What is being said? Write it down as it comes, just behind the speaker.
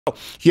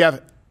You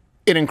have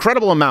an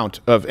incredible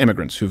amount of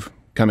immigrants who've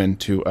come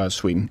into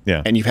Sweden,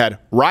 and you've had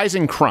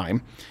rising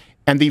crime,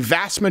 and the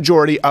vast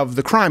majority of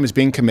the crime is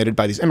being committed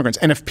by these immigrants.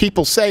 And if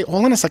people say,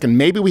 hold on a second,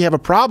 maybe we have a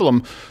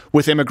problem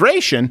with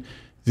immigration,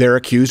 they're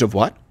accused of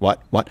what?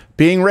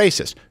 Being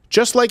racist.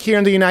 Just like here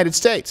in the United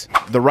States,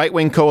 the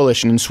right-wing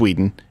coalition in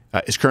Sweden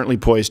is currently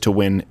poised to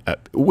win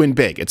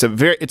big. It's a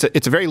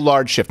very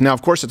large shift. Now,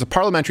 of course, it's a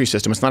parliamentary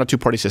system. It's not a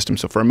two-party system.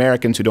 So for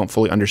Americans who don't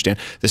fully understand,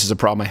 this is a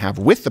problem I have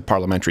with the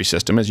parliamentary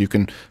system. As you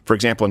can, for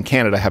example, in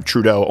Canada, have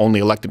Trudeau only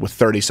elected with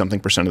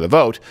 30-something% of the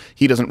vote.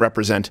 He doesn't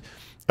represent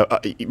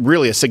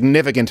really a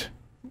significant,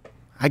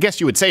 I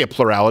guess you would say a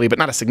plurality, but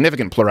not a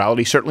significant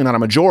plurality, certainly not a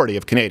majority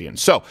of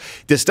Canadians. So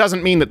this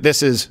doesn't mean that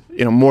this is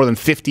more than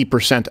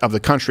 50% of the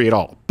country at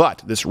all.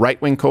 But this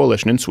right-wing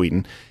coalition in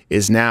Sweden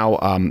is now,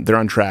 they're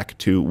on track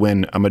to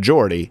win a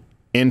majority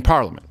in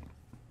Parliament.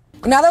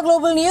 In other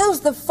global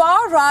news, the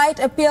far right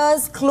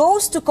appears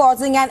close to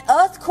causing an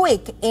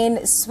earthquake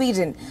in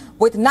Sweden.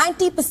 With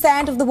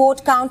 90% of the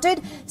vote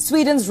counted,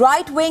 Sweden's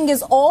right wing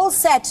is all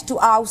set to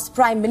oust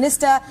Prime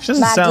Minister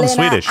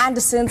Magdalena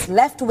Andersson's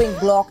left-wing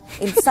bloc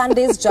in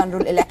Sunday's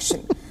general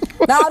election.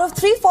 Now, out of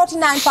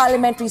 349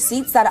 parliamentary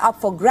seats that are up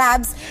for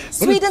grabs,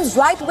 Sweden's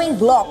right-wing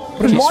bloc,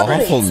 the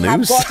moderates,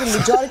 have got a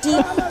majority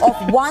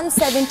of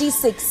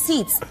 176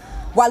 seats.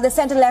 While the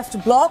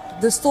centre-left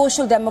bloc, the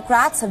Social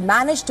Democrats, have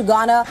managed to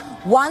garner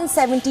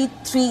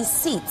 173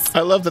 seats.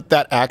 I love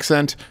that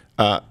accent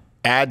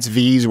adds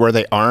V's where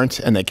they aren't,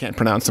 and they can't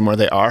pronounce them where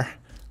they are.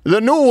 The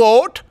new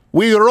vote,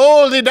 we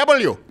roll the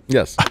W.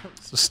 Yes.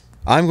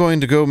 I'm going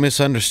to go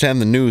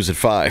misunderstand the news at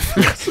 5.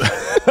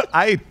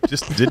 I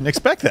just didn't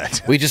expect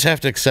that. We just have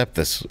to accept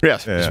this.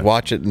 Yes. Just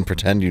watch it and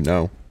pretend you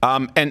know.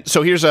 And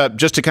so here's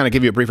just to kind of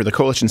give you a briefer, the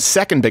coalition's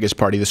second biggest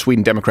party, the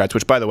Sweden Democrats,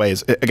 which, by the way,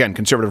 is, again,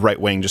 conservative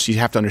right-wing. Just you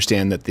have to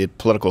understand that the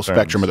political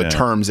spectrum or the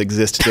terms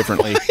exist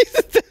differently.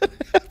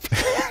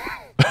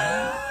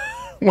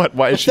 What?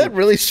 Why is that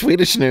really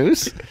Swedish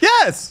news?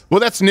 Yes. Well,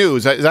 that's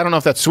news. I don't know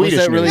if that's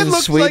Swedish really news. It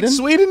looks Sweden? like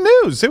Sweden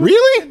news.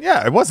 Really?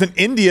 Yeah, it wasn't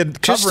India.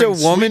 Just a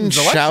woman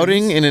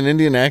shouting in an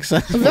Indian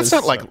accent? That's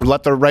not like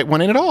let the right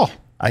one in at all.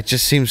 It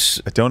just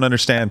seems... I don't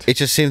understand. It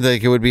just seems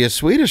like it would be a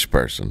Swedish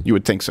person. You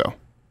would think so.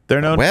 They're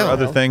known for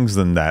other things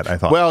than that, I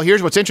thought. Well,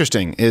 here's what's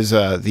interesting is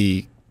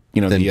the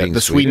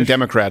Sweden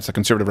Democrats, the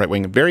conservative right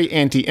wing, very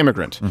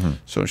anti-immigrant.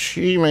 So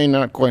she may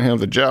not quite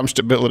have the job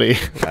stability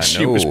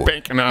she was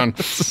banking on.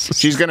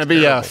 She's going to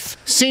be a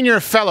senior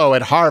fellow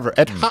at Harvard.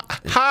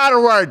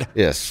 Harvard.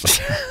 Yes.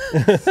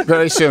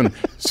 Very soon.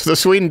 So the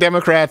Sweden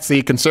Democrats,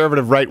 the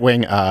conservative right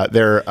wing,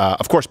 they're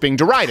of course being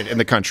derided in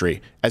the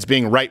country as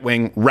being right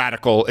wing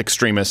radical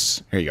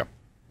extremists. Here you go.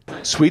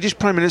 Swedish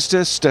Prime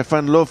Minister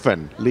Stefan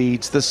Löfven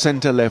leads the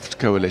centre-left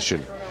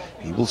coalition.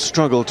 He will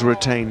struggle to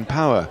retain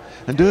power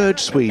and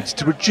urge Swedes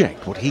to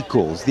reject what he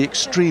calls the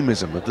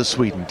extremism of the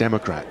Sweden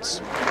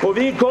Democrats.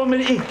 We are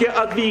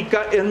not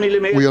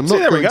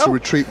going to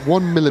retreat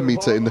 1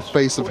 millimeter in the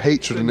face of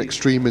hatred and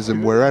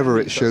extremism wherever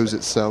it shows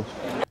itself.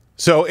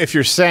 So if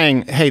you're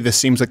saying, hey, this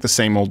seems like the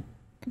same old,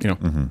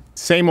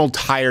 same old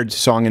tired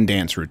song and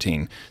dance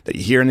routine that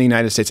you hear in the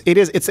United States,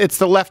 it's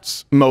the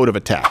left's mode of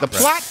attack. The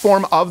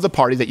platform of the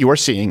party that you are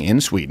seeing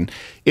in Sweden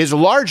is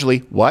largely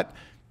what?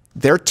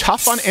 They're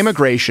tough on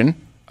immigration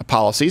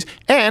policies,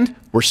 and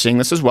we're seeing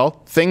this as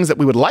well, things that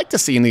we would like to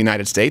see in the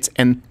United States,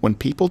 and when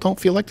people don't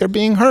feel like they're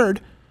being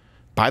heard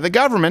by the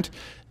government,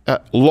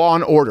 law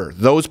and order,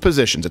 those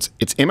positions.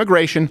 It's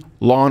immigration,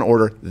 law and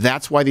order.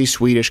 That's why these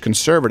Swedish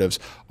conservatives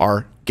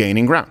are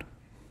gaining ground.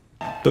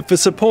 But for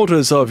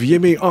supporters of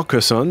Jimmie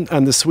Åkesson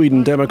and the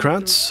Sweden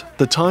Democrats,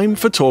 the time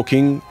for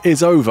talking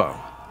is over.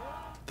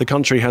 The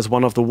country has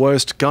one of the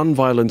worst gun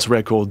violence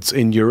records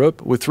in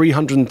Europe, with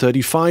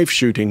 335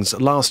 shootings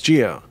last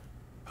year.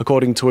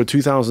 According to a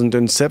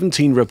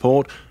 2017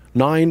 report,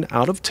 9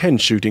 out of 10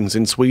 shootings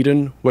in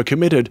Sweden were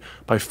committed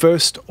by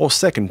first- or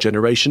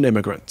second-generation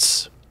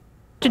immigrants.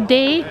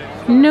 Today,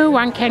 no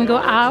one can go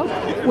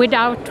out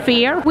without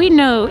fear. We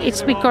know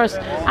it's because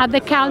other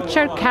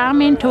culture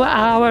come into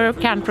our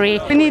country.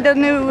 We need a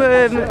new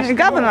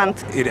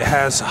government. It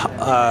has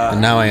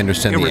now I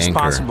understand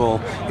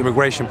irresponsible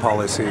immigration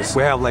policies.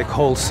 We have like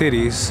whole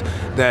cities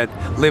that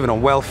live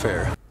on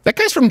welfare. That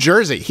guy's from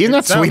Jersey. He's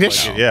not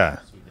Swedish. Like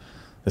yeah.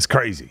 It's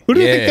crazy. Who do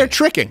you think they're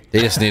tricking?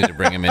 They just needed to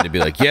bring him in to be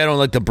like, yeah, I don't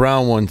like the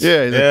brown ones.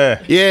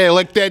 Yeah,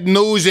 like that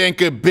news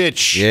anchor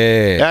bitch.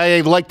 Yeah.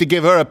 I'd like to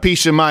give her a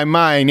piece of my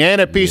mind and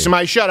a piece of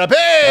my shut up.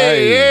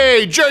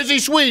 Hey, Jersey,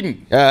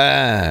 Sweden.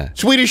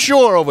 Swedish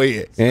Shore over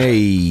here.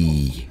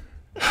 Hey.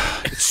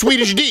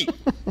 Swedish D.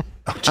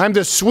 I'm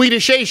the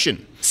Swedish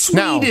Asian.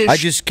 Now, I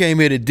just came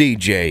here to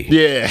DJ.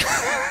 Yeah.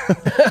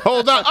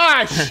 Hold on.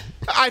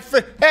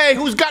 Hey,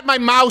 who's got my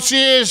mouse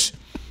ears?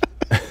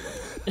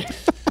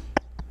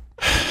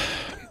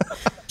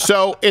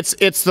 So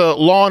it's the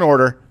law and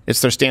order.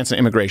 It's their stance on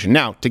immigration.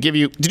 Now, to give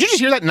you, did you just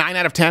hear that? 9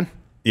 out of 10?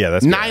 Yeah,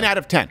 that's 9 out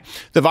of 10,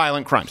 the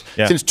violent crimes.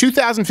 Yeah. Since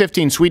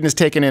 2015, Sweden has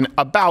taken in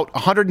about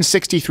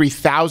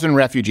 163,000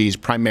 refugees,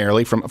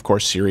 primarily from, of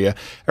course, Syria,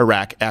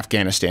 Iraq,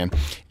 Afghanistan.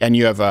 And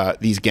you have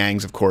these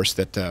gangs, of course,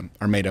 that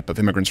are made up of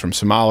immigrants from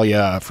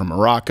Somalia, from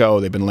Morocco.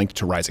 They've been linked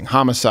to rising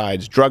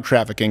homicides, drug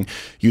trafficking,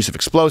 use of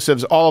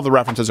explosives. All of the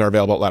references are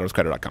available at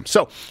louderwithcrowder.com.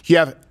 So you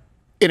have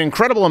an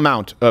incredible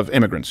amount of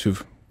immigrants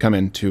who've come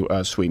into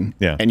Sweden.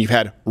 Yeah. And you've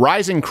had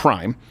rising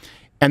crime.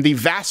 And the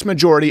vast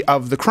majority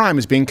of the crime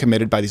is being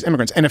committed by these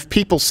immigrants. And if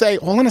people say,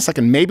 hold on a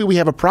second, maybe we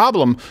have a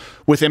problem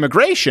with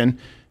immigration,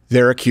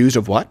 they're accused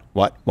of what?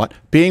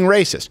 Being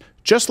racist.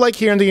 Just like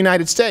here in the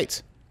United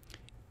States.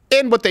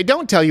 And what they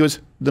don't tell you is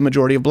the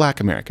majority of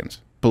black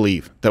Americans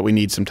believe that we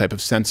need some type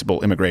of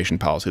sensible immigration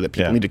policy, that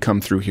people need to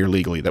come through here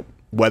legally, that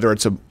whether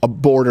it's a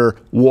border,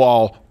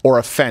 wall, or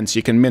a fence,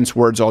 you can mince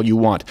words all you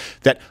want,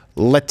 that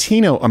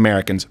Latino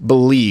Americans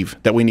believe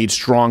that we need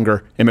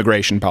stronger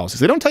immigration policies.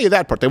 They don't tell you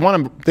that part. They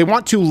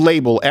want to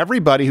label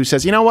everybody who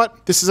says, you know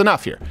what, this is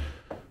enough here.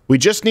 We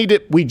just need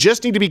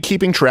to be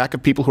keeping track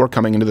of people who are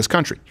coming into this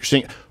country. You're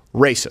seeing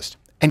racist.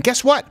 And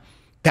guess what?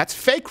 That's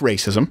fake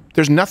racism.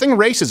 There's nothing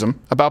racist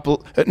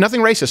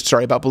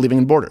about believing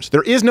in borders.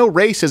 There is no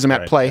racism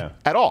at play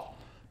at all.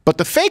 But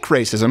the fake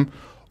racism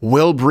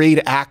will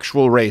breed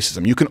actual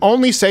racism. You can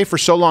only say for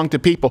so long to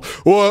people,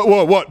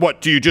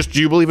 what? Do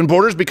you believe in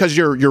borders because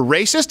you're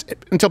racist?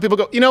 Until people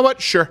go, you know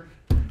what? Sure.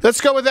 Let's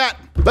go with that.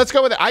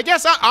 I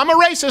guess I'm a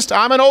racist.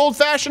 I'm an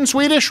old-fashioned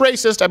Swedish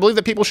racist. I believe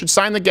that people should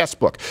sign the guest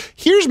book.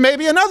 Here's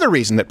maybe another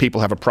reason that people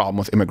have a problem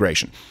with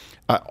immigration.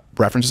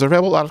 References are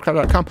available at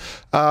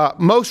louderwithcrowder.com.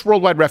 Most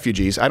worldwide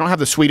refugees, I don't have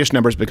the Swedish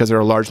numbers because they're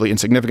a largely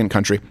insignificant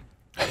country,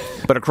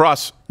 but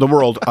across the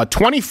world,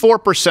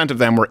 24% of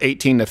them were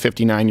 18 to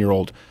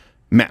 59-year-old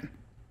men.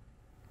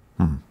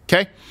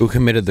 Okay? Who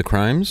committed the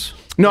crimes?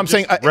 No, I'm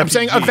saying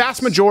a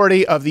vast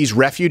majority of these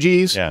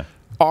refugees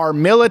are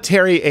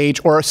military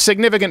age, or a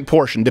significant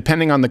portion,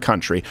 depending on the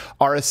country,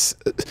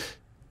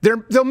 they're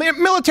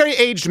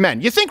military-aged men.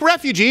 You think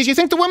refugees, you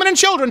think the women and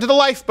children to the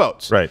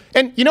lifeboats. Right.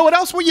 And you know what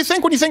else you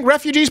think when you think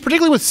refugees,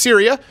 particularly with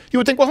Syria? You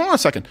would think, well, hold on a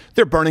second.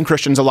 They're burning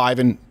Christians alive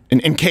in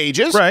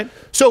cages. Right.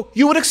 So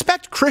you would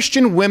expect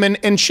Christian women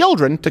and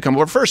children to come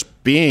over first,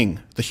 being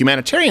the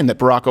humanitarian that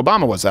Barack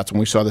Obama was. That's when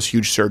we saw this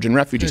huge surge in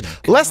refugees.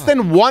 Less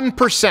than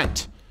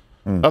 1%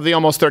 of the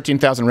almost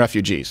 13,000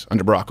 refugees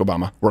under Barack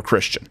Obama were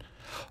Christian.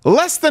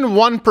 Less than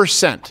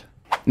 1%.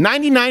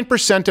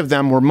 99% of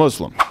them were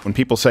Muslim. When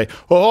people say,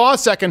 oh, hold on a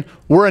second,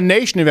 we're a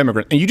nation of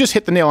immigrants. And you just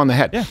hit the nail on the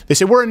head. Yeah. They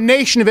say, we're a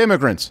nation of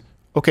immigrants.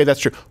 Okay, that's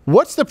true.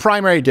 What's the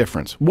primary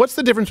difference? What's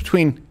the difference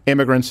between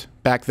immigrants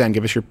back then?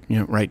 Give us your,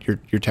 right,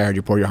 you're tired,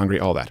 you're poor, you're hungry,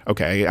 all that.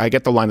 Okay, I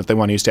get the line that they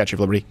want to use Statue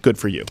of Liberty. Good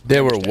for you.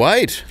 They were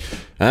white.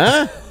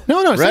 Huh?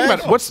 No, think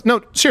about it.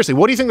 No, seriously,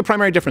 what do you think the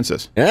primary difference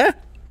is? Yeah?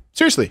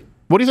 Seriously.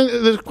 What do you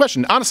think? The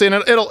question, honestly, and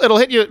it'll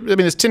hit you. I mean,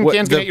 this tin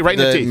can's gonna hit you right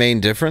in the teeth. The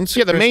main difference?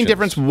 Yeah, the main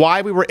difference.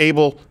 Why we were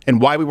able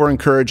and why we were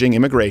encouraging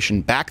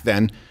immigration back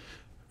then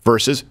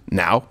versus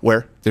now,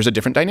 where there's a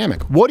different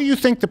dynamic. What do you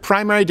think the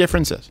primary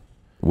difference is?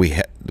 We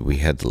had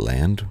the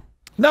land.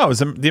 No, it was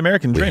the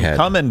American dream.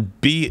 Come and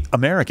be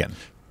American.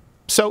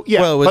 So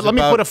yeah, but let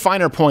me put a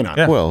finer point on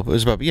it. Well, it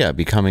was about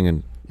becoming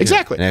an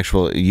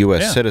actual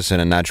U.S. citizen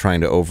and not trying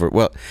to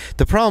Well,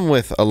 the problem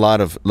with a lot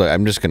of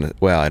I'm just gonna.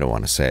 Well, I don't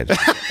want to say it.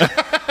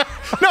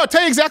 No, I'll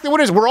tell you exactly what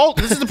it is.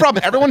 This is the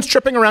problem. Everyone's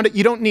tripping around it.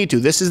 You don't need to.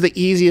 This is the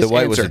easiest the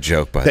white answer. Was a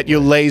joke, by that you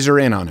laser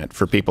in on it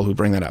for people who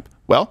bring that up.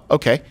 Well,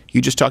 okay.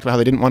 You just talked about how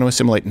they didn't want to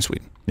assimilate in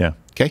Sweden. Yeah.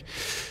 Okay.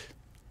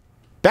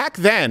 Back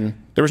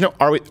then, there was no,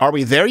 are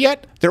we there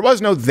yet? There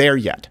was no there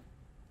yet.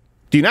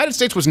 The United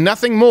States was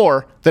nothing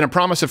more than a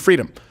promise of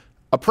freedom.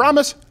 A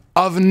promise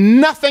of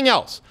nothing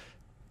else.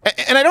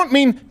 And I don't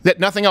mean that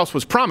nothing else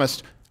was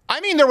promised. I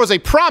mean, there was a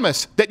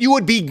promise that you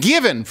would be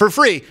given for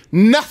free,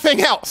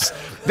 nothing else.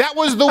 That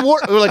was the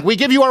word. Like, we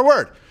give you our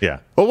word.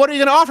 Yeah. Well, what are you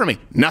going to offer me?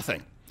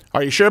 Nothing.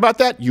 Are you sure about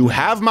that? You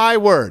have my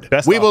word.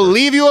 We will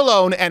leave you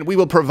alone, and we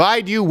will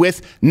provide you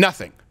with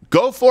nothing.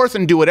 Go forth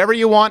and do whatever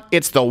you want.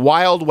 It's the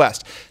Wild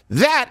West.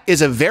 That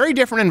is a very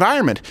different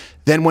environment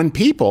than when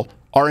people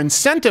are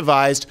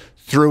incentivized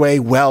through a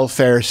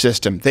welfare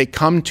system. They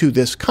come to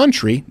this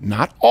country,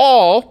 not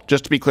all,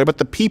 just to be clear, but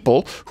the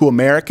people who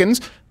Americans,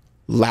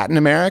 Latin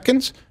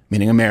Americans,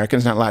 meaning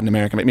Americans, not Latin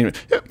American, meaning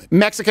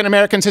Mexican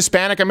Americans,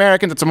 Hispanic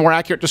Americans, that's a more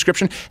accurate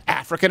description,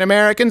 African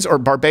Americans or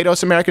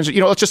Barbados Americans,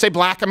 let's just say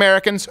Black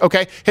Americans,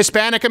 okay?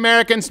 Hispanic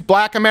Americans,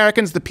 Black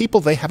Americans, the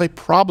people they have a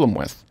problem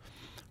with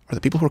are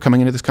the people who are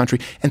coming into this country,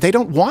 and they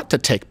don't want to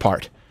take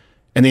part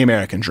in the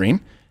American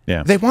dream.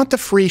 Yeah. They want the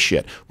free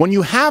shit. When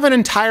you have an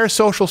entire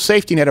social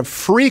safety net of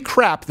free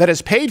crap that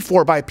is paid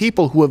for by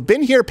people who have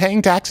been here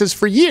paying taxes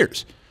for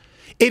years,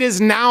 it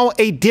is now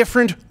a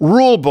different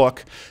rule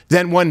book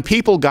than when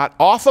people got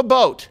off a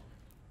boat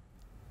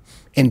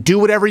and do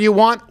whatever you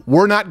want.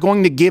 We're not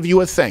going to give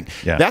you a thing.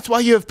 Yeah. That's why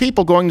you have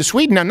people going to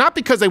Sweden now, not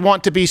because they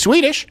want to be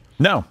Swedish.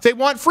 No. They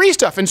want free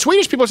stuff. And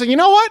Swedish people are saying, you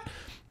know what?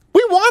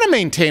 We want to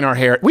maintain our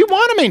hair. We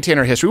want to maintain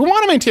our history. We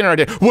want to maintain our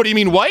identity. What do you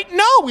mean white?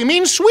 No, we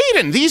mean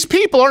Sweden. These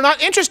people are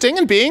not interested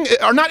in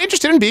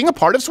being a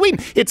part of Sweden.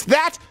 It's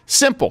that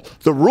simple.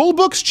 The rule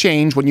books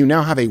change when you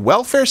now have a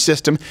welfare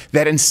system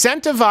that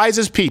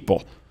incentivizes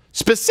people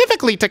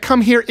specifically to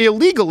come here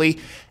illegally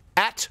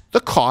at the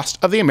cost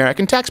of the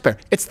American taxpayer.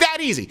 It's that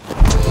easy.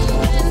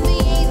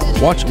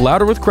 Watch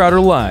Louder with Crowder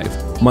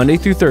live, Monday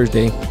through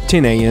Thursday,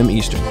 10 a.m.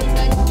 Eastern.